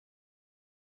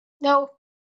No,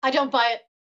 I don't buy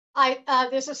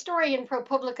it. There's a story in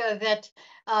ProPublica that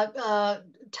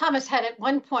Thomas had at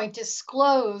one point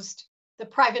disclosed the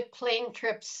private plane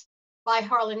trips by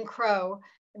Harlan Crow.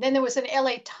 And then there was an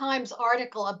LA Times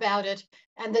article about it,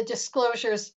 and the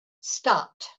disclosures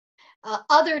stopped.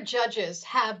 Other judges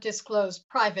have disclosed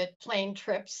private plane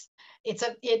trips. It's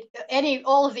a it any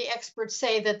All of the experts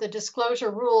say that the disclosure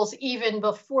rules, even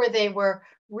before they were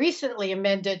recently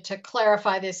amended to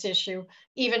clarify this issue,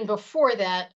 even before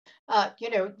that,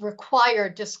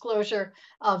 required disclosure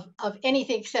of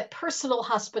anything except personal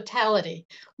hospitality.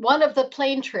 One of the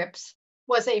plane trips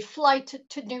was a flight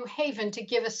to New Haven to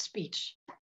give a speech.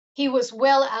 He was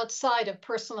well outside of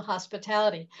personal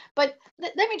hospitality. But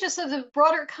let me just, as a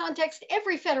broader context,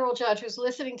 every federal judge who's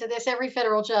listening to this, every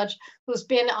federal judge who's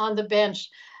been on the bench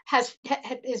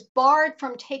is barred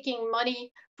from taking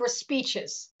money for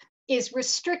speeches, is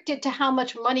restricted to how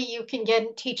much money you can get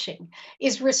in teaching,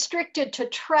 is restricted to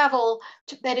travel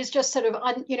that is just sort of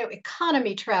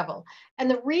economy travel. And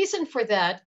the reason for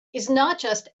that is not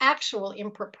just actual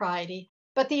impropriety,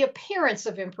 but the appearance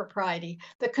of impropriety,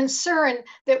 the concern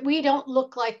that we don't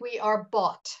look like we are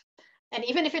bought. And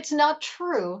even if it's not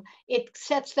true, it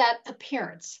sets that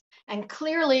appearance. And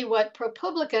clearly, what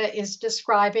ProPublica is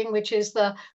describing, which is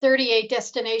the 38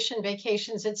 destination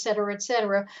vacations, et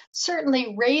cetera,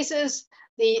 certainly raises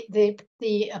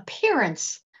the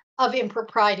appearance of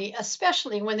impropriety,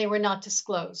 especially when they were not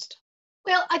disclosed.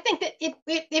 Well, I think that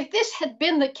if this had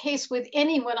been the case with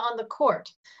anyone on the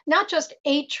court, not just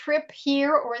a trip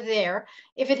here or there,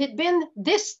 if it had been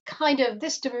this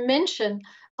dimension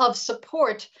of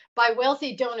support by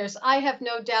wealthy donors, I have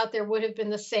no doubt there would have been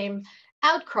the same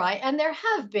outcry. And there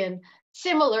have been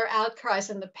similar outcries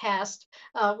in the past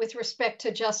with respect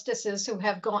to justices who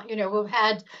have gone, who've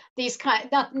had these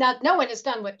not no one has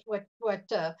done what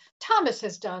Thomas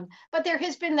has done, but there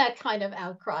has been that kind of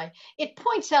outcry. It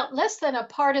points out less than a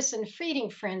partisan feeding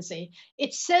frenzy.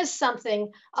 It says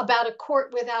something about a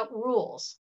court without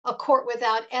rules, a court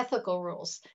without ethical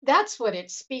rules. That's what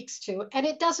it speaks to. And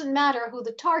it doesn't matter who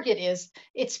the target is,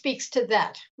 it speaks to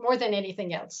that more than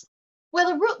anything else.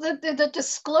 Well, the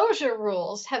disclosure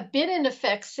rules have been in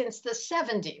effect since the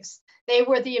 70s. They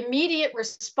were the immediate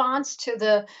response to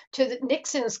the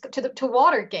Nixon's to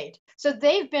Watergate. So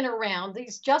they've been around.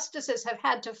 These justices have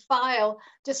had to file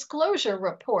disclosure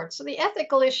reports. So the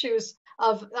ethical issues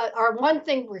of are one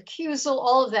thing, recusal,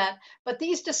 all of that, but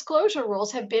these disclosure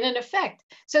rules have been in effect.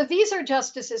 So these are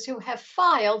justices who have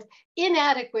filed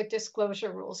inadequate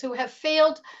disclosure rules, who have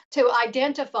failed to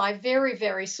identify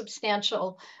very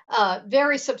substantial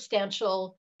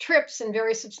trips and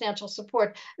very substantial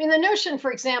support. I mean, the notion,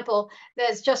 for example, that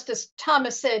as Justice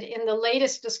Thomas said in the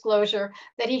latest disclosure,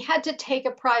 that he had to take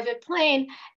a private plane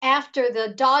after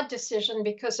the Dodd decision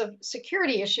because of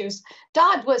security issues.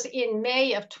 Dodd was in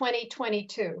May of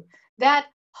 2022. That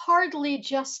hardly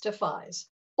justifies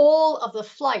all of the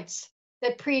flights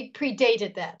that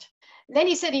predated that. And then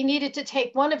he said he needed to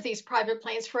take one of these private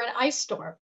planes for an ice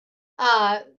storm.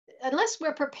 Uh, Unless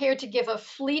we're prepared to give a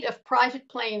fleet of private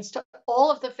planes to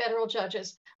all of the federal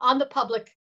judges on the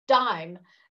public dime,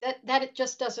 that it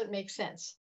just doesn't make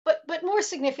sense. But more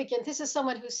significant, this is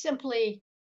someone who's simply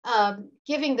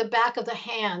giving the back of the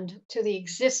hand to the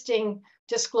existing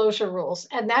disclosure rules,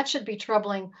 and that should be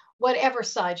troubling whatever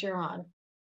side you're on.